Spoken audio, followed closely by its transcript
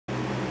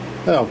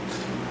Oh,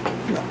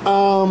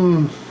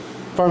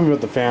 farming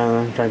with the fan.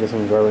 I'm trying to get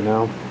something to go right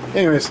now.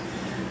 Anyways,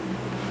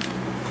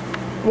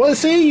 well,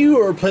 say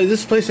you or play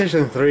this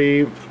PlayStation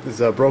 3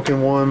 is a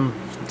broken one.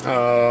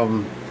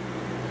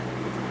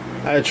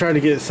 I tried to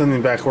get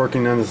something back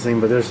working on this thing,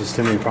 but there's just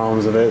too many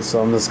problems with it,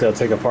 so I'm just gonna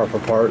take it apart for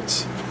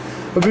parts.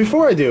 But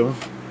before I do,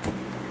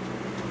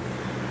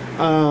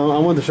 I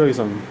wanted to show you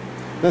something.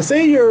 Now,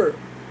 say your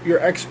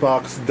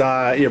Xbox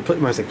died.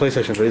 When I say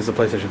PlayStation 3, this is a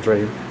PlayStation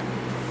 3.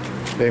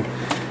 Okay,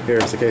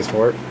 here's the case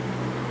for it.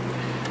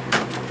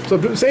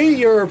 So, say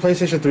your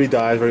PlayStation 3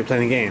 dies while you're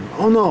playing a game.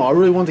 Oh no, I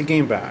really want the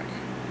game back.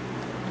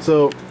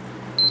 So,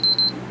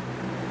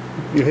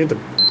 you hit the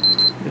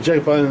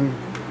eject button.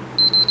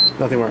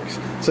 Nothing works.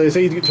 So you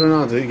say you turn it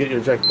on to get your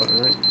eject button,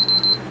 right?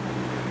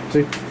 See,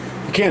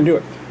 you can't do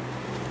it.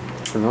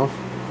 Turn it off.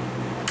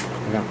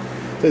 Okay.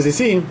 So as you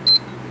see,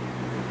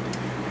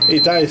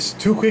 it dies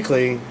too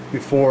quickly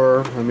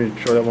before. Let me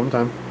show that one more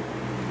time.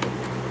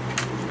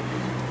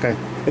 Okay,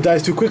 it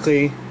dies too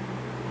quickly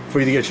for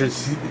you to get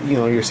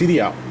your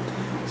CD out.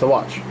 So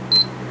watch.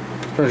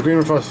 Turns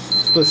green for a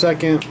split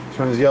second.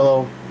 Turns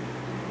yellow,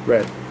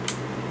 red.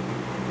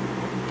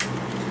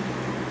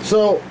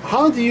 So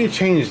how do you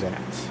change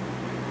that?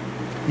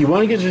 You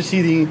want to get your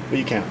CD, but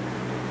you can't.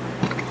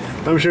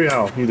 Let me show you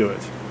how you do it.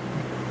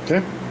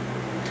 Okay?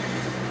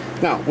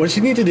 Now, what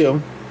you need to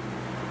do,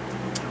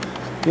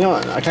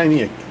 I kind of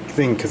need a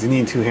thing because you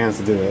need two hands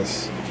to do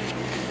this.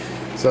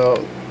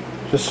 So,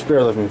 just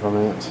bear with me for a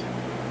minute.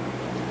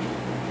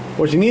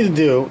 What you need to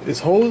do is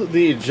hold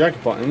the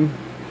eject button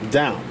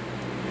down.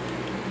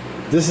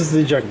 This is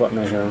the eject button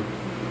right here.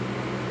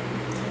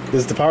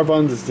 This is the power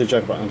button, this is the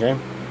eject button, okay?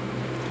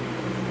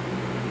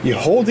 You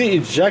hold the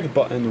eject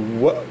button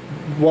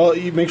well,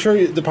 you make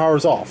sure the power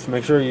is off.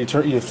 Make sure you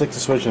flick the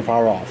switch and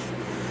power off.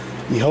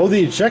 You hold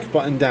the eject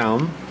button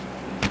down,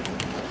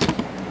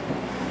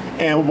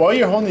 and while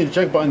you're holding the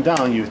eject button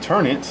down, you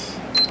turn it.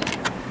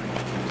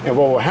 And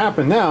what will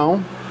happen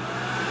now?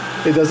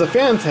 It does a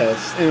fan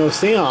test, and it will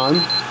stay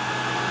on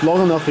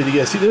long enough for you to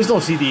get a CD. There's no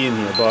CD in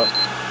here, but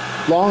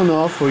long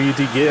enough for you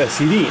to get a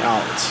CD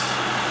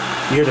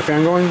out. You hear the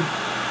fan going?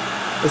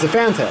 It's a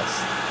fan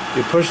test.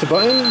 You push the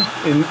button,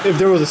 and if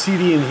there was a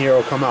CD in here,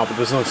 it'll come out, but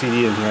there's no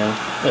CD in here.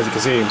 As you can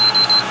see,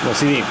 no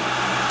CD.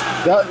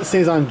 That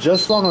stays on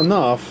just long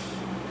enough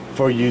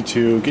for you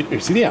to get your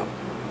CD out.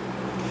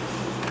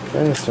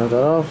 Okay, let's turn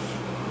that off.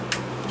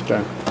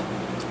 Okay.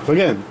 So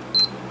again,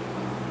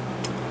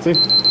 see?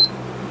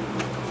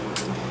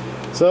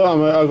 So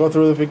I'll go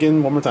through it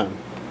again one more time.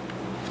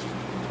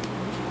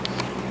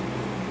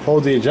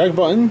 Hold the eject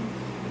button.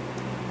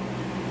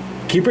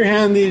 Keep your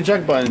hand on the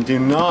eject button. Do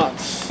not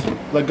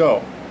let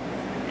go.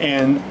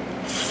 And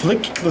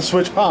flick the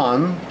switch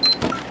on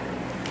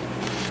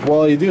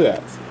while you do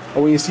that.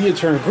 But when you see it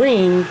turn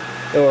green,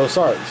 it will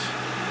start.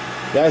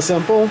 That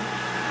simple.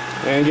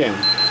 And again,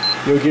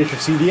 you'll get your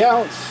CD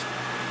out,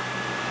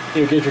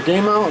 you'll get your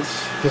game out,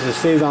 because it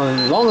stays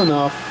on long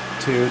enough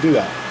to do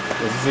that.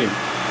 As you see.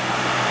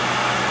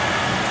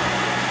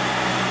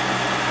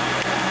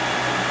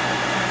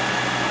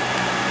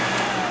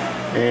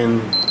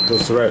 And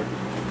goes to red.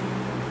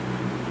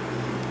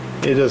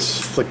 You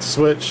just flick the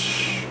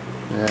switch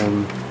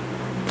and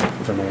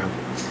turn it on.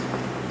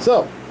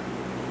 So,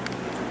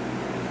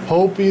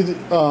 hope you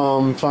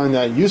find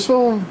that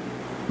useful.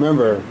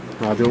 Remember,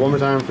 I'll do it one more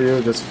time for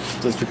you, just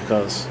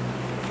because.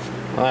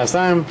 Last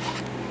time,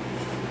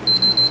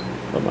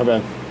 oh my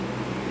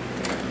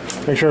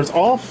bad. Make sure it's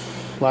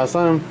off. Last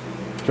time,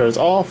 make sure it's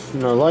off.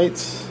 No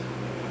lights.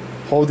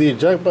 Hold the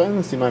eject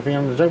button. See my finger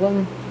on the eject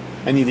button.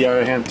 I need the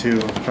other hand to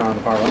turn on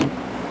the power button.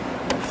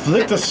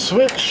 Flick the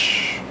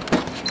switch.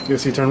 You'll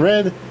see it turn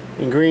red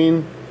and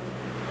green.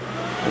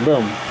 And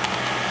boom.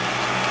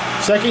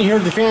 Second you hear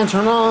the fan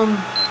turn on,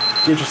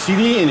 get your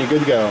CD and you're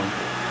good to go.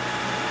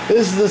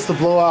 This is just to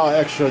blow out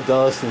extra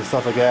dust and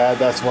stuff like that.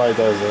 That's why it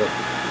does it.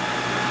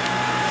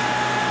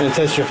 And it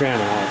tests your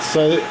fan out.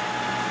 So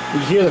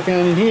you hear the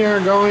fan in here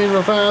going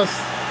real fast.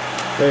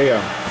 There you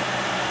go.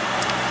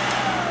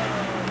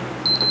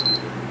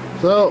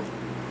 So,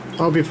 I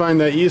hope you find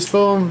that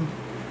useful.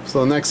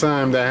 So next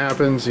time that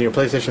happens and your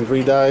PlayStation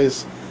 3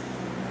 dies,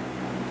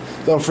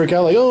 don't freak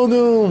out like, oh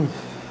no!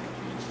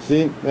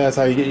 See, that's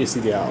how you get your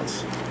CD out.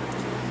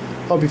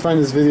 Hope you find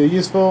this video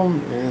useful,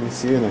 and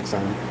see you next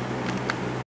time.